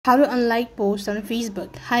How to unlike posts on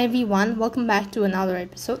Facebook. Hi everyone, welcome back to another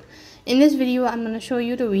episode. In this video, I'm going to show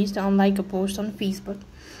you the ways to unlike a post on Facebook.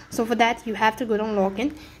 So for that, you have to go down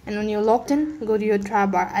login, and when you're logged in, go to your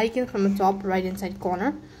tab bar icon from the top right hand side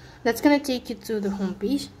corner. That's going to take you to the home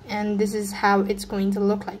page, and this is how it's going to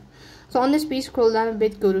look like. So on this page, scroll down a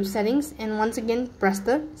bit, go to settings, and once again press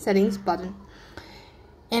the settings button.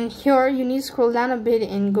 And here you need to scroll down a bit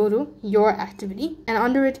and go to your activity, and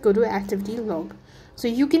under it go to activity log. So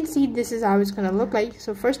you can see this is how it's going to look like.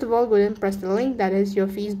 So first of all, go ahead and press the link that is your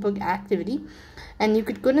Facebook activity, and you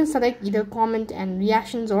could go ahead and select either comment and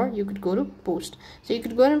reactions, or you could go to post. So you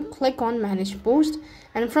could go ahead and click on manage post,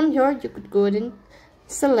 and from here you could go ahead and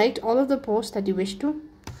select all of the posts that you wish to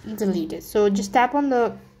delete it. So just tap on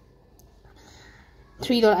the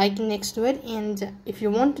three-dot icon next to it, and if you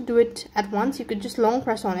want to do it at once, you could just long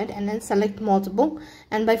press on it and then select multiple,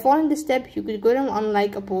 and by following this step you could go ahead and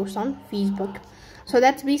unlike a post on Facebook. So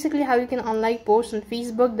that's basically how you can unlike posts on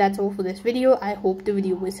Facebook. That's all for this video. I hope the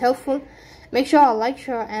video was helpful. Make sure to like,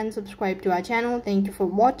 share and subscribe to our channel. Thank you for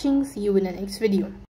watching. See you in the next video.